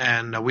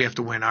 and we have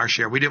to win our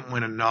share. We didn't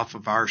win enough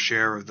of our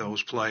share of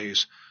those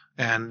plays.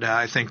 And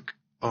I think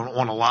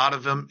on a lot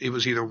of them, it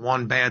was either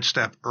one bad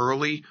step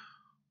early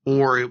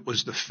or it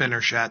was the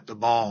finish at the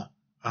ball.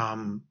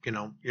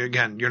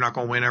 Again, you're not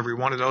going to win every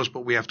one of those,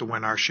 but we have to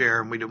win our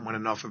share, and we didn't win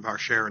enough of our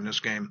share in this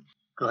game.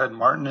 Go ahead,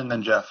 Martin, and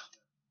then Jeff.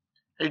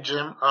 Hey,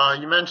 Jim,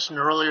 you mentioned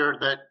earlier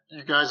that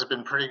you guys have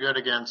been pretty good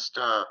against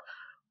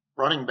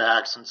running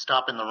backs and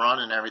stopping the run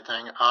and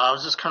everything. I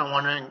was just kind of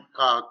wondering,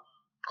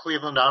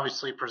 Cleveland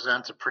obviously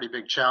presents a pretty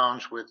big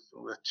challenge with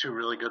 2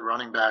 really good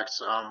running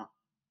backs.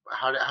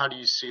 How do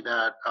you see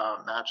that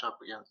matchup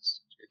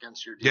against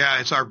your defense? Yeah,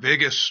 it's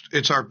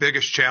our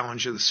biggest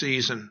challenge of the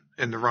season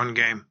in the run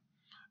game.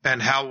 And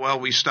how well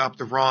we stop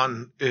the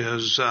run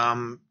is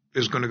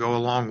is going to go a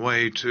long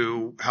way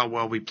to how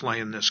well we play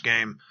in this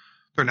game.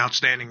 They're an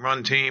outstanding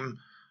run team,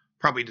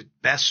 probably the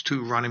best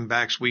 2 running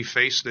backs we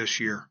faced this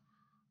year.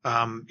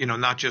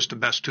 Not just the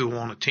best 2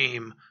 on a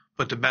team,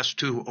 but the best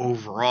 2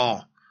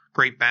 overall.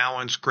 Great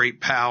balance, great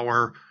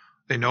power.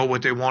 They know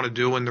what they want to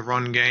do in the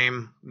run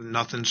game.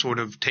 Nothing sort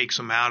of takes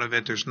them out of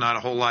it. There's not a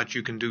whole lot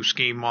you can do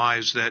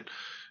scheme-wise that,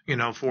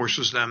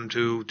 forces them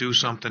to do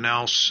something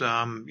else.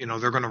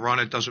 They're going to run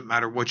it. Doesn't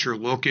matter what your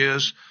look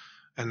is.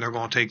 And they're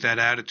going to take that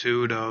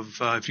attitude of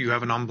if you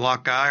have an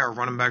unblocked guy, our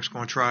running back's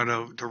going to try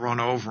to run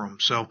over him.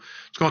 So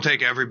it's going to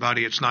take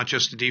everybody. It's not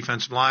just the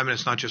defensive linemen.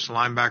 It's not just the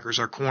linebackers.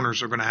 Our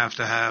corners are going to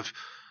have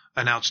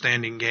an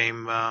outstanding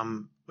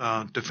game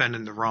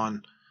defending the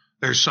run.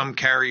 There's some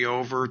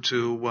carryover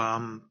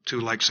to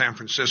like San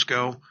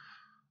Francisco.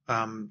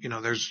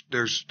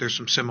 There's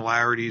some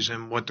similarities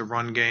in what the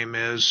run game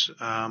is.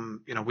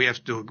 We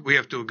have to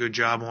do a good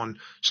job on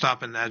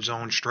stopping that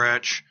zone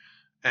stretch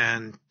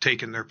and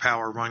taking their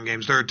power run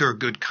games. They're a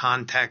good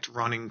contact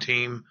running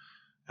team.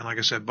 And like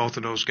I said, both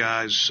of those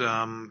guys,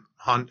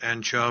 Hunt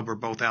and Chubb, are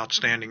both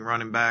outstanding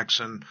running backs.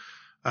 And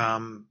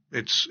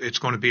it's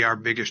going to be our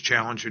biggest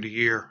challenge of the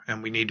year,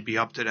 and we need to be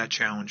up to that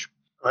challenge.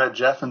 Go ahead,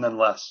 Jeff, and then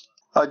Les.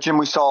 Jim,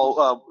 we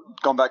saw,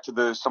 going back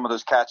to some of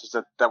those catches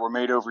that were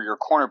made over your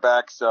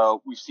cornerbacks,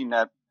 we've seen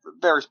that at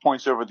various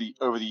points over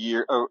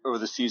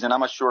the season. I'm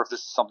not sure if this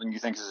is something you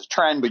think is a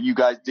trend, but you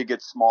guys did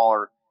get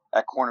smaller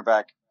at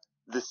cornerback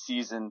this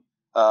season.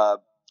 Do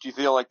you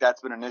feel like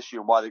that's been an issue,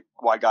 and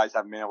why guys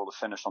haven't been able to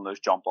finish on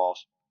those jump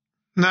balls?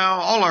 No,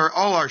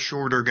 all our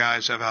shorter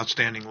guys have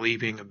outstanding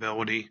leaping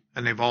ability,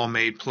 and they've all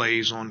made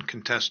plays on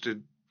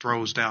contested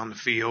throws down the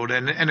field,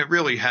 and it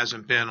really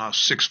hasn't been a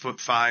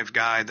 6'5"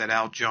 guy that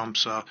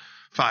outjumps a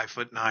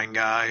 5'9"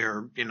 guy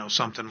or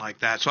something like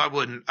that. So I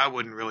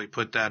wouldn't really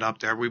put that up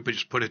there. We would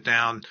just put it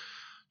down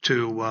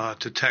to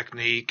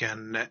technique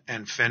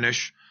and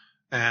finish.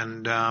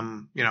 And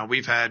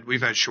we've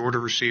had shorter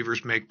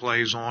receivers make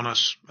plays on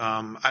us.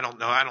 I don't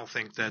know. I don't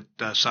think that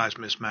size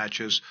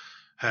mismatches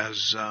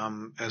has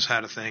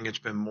had a thing. It's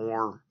been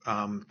more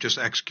just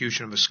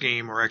execution of a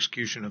scheme or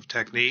execution of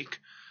technique.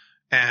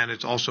 And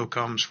it also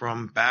comes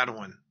from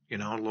battling, a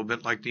little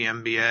bit like the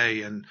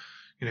NBA. And,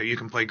 you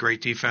can play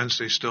great defense.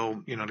 They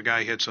still, the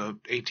guy hits a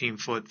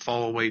 18-foot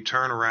fall away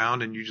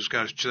turnaround, and you just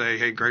got to say,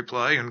 hey, great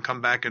play, and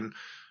come back and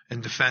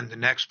defend the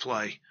next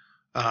play.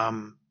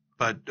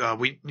 But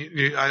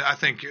I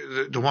think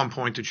the one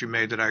point that you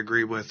made that I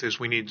agree with is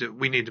we need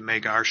to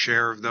make our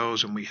share of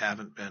those, and we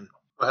haven't been.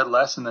 Go ahead,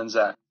 Les, and then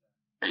Zach.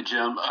 Hey,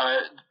 Jim,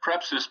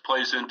 perhaps this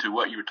plays into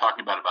what you were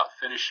talking about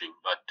finishing,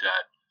 but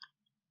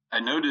I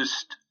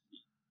noticed,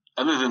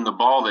 other than the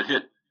ball that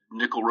hit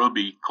Nickel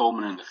Roby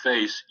Coleman in the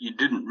face, you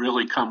didn't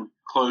really come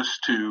close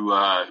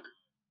to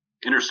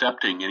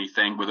intercepting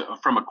anything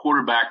from a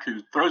quarterback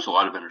who throws a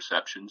lot of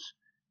interceptions.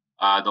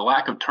 The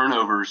lack of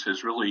turnovers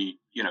has really,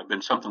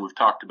 been something we've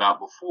talked about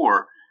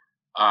before.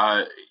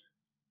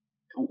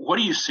 What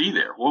do you see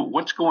there?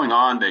 What's going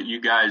on that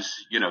you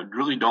guys,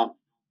 really don't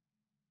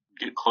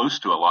get close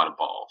to a lot of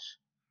balls?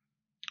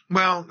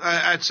 Well,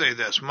 I'd say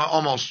this: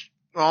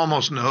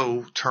 almost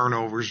no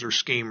turnovers are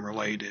scheme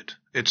related.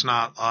 It's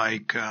not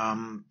like,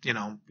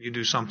 you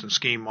do something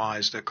scheme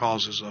wise that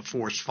causes a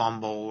forced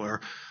fumble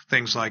or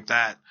things like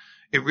that.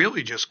 It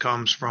really just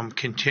comes from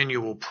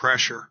continual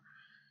pressure.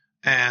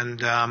 And,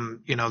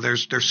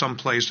 there's some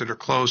plays that are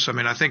close. I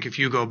mean, I think if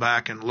you go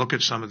back and look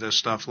at some of this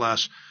stuff,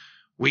 Les,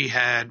 we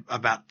had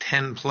about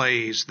 10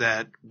 plays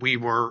that we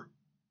were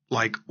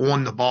like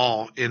on the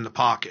ball in the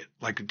pocket,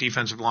 like a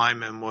defensive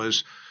lineman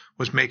was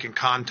making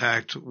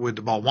contact with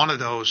the ball. One of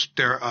those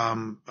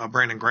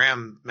Brandon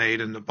Graham made,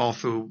 and the ball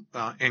threw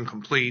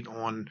incomplete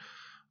on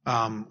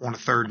a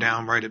third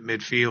down right at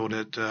midfield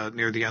at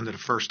near the end of the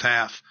first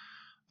half.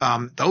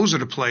 Those are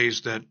the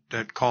plays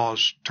that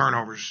cause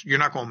turnovers. You're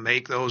not going to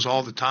make those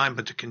all the time,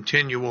 but the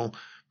continual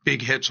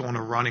big hits on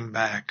a running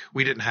back,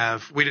 we didn't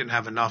have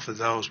enough of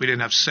those. We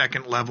didn't have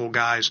second level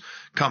guys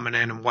coming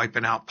in and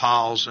wiping out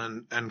piles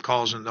and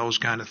causing those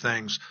kind of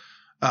things.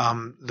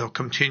 The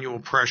continual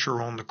pressure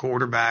on the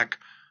quarterback,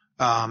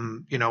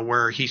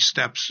 where he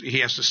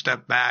has to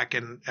step back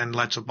and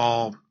lets a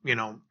ball,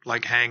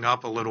 like hang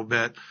up a little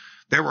bit.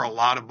 There were a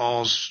lot of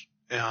balls,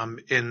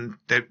 in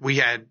that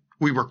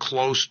we were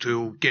close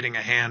to getting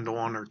a hand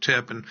on or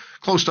tip, and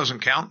close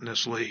doesn't count in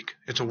this league.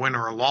 It's a win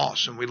or a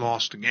loss, and we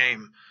lost the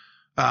game.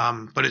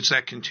 But it's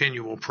that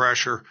continual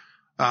pressure.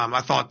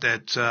 I thought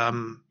that,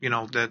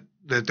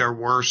 that there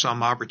were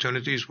some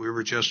opportunities. We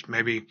were just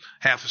maybe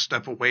half a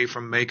step away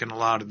from making a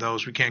lot of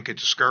those. We can't get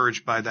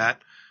discouraged by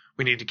that.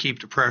 We need to keep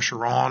the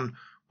pressure on.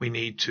 We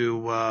need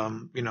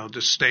to,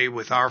 to stay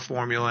with our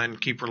formula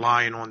and keep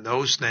relying on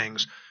those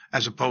things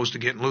as opposed to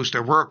getting loose.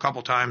 There were a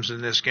couple times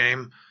in this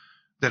game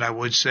that I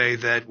would say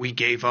that we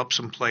gave up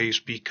some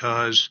plays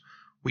because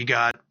we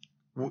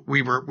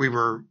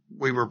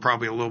were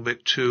probably a little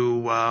bit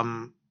too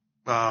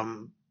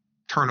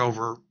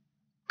turnover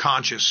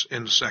conscious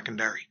in the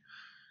secondary.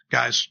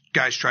 Guys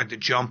tried to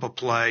jump a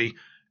play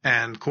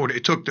And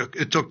it took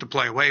the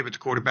play away, but the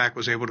quarterback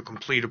was able to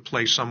complete a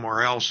play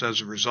somewhere else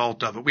as a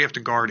result of it. We have to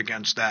guard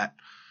against that.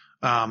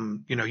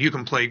 You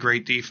can play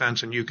great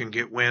defense and you can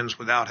get wins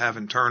without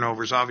having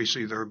turnovers.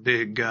 Obviously, they're a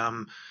big,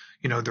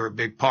 they're a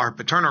big part,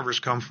 but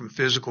turnovers come from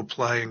physical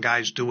play and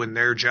guys doing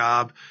their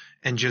job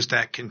and just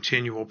that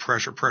continual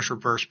pressure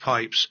burst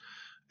pipes.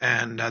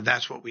 And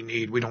that's what we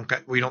need. We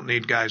don't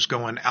need guys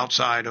going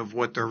outside of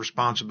what their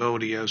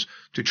responsibility is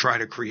to try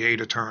to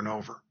create a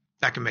turnover.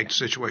 That can make the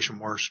situation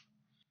worse.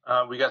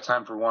 We got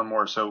time for one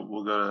more, so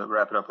we'll go to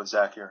wrap it up with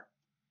Zach here.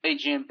 Hey,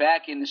 Jim,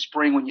 back in the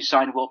spring when you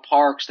signed Will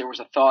Parks, there was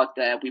a thought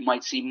that we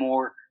might see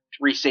more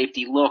 3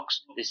 safety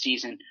looks this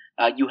season.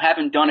 You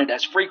haven't done it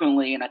as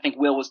frequently, and I think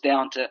Will was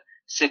down to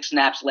 6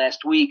 snaps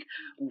last week.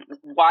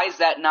 Why is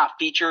that not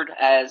featured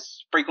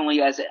as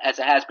frequently as it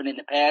has been in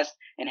the past?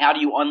 And how do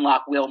you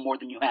unlock Will more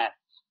than you have?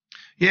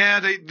 Yeah,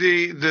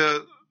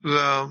 the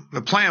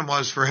plan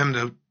was for him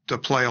to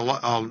play a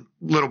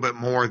little bit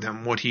more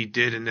than what he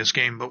did in this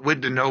game, but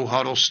with the no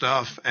huddle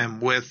stuff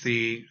and with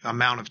the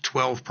amount of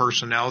 12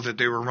 personnel that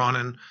they were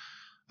running,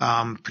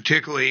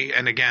 particularly,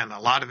 and again, a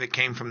lot of it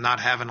came from not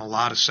having a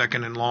lot of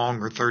second and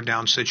long or third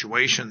down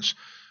situations.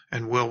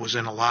 And Will was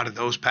in a lot of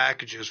those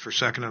packages for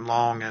second and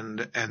long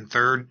and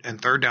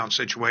third down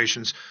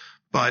situations.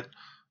 But,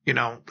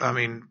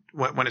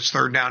 when it's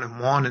third down and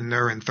 1 and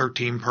they're in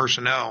 13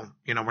 personnel,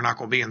 we're not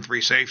going to be in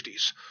 3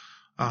 safeties.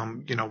 We're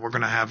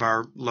going to have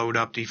our load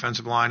up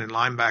defensive line and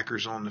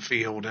linebackers on the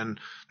field. And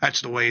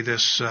that's the way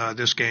this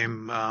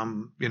game,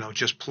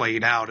 just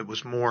played out. It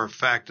was more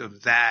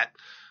effective that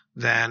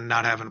than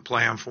not having a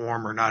plan for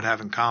him or not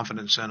having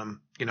confidence in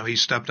him. He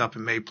stepped up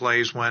and made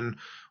plays when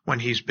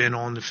he's been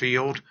on the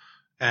field.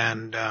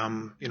 And,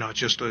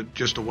 just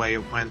the way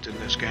it went in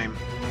this game.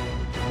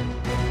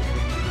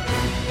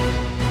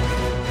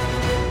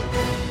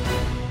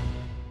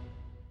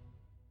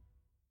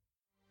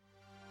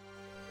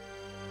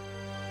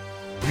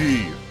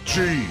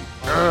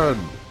 BGN.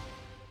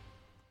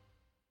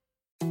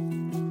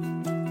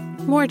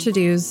 More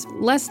to-dos,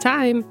 less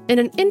time, and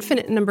an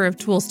infinite number of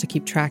tools to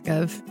keep track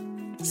of.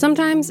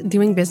 Sometimes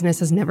doing business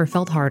has never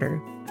felt harder,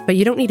 but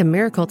you don't need a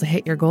miracle to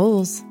hit your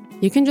goals.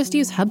 You can just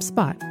use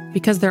HubSpot,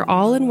 because their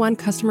all-in-one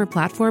customer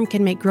platform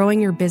can make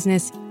growing your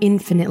business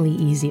infinitely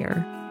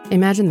easier.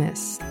 Imagine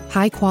this: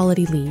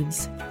 high-quality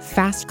leads,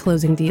 fast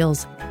closing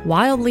deals,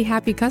 wildly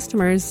happy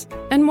customers,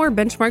 and more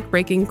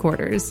benchmark-breaking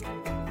quarters.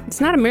 It's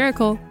not a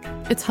miracle,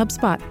 it's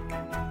HubSpot.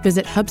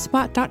 Visit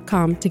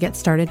HubSpot.com to get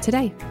started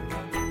today.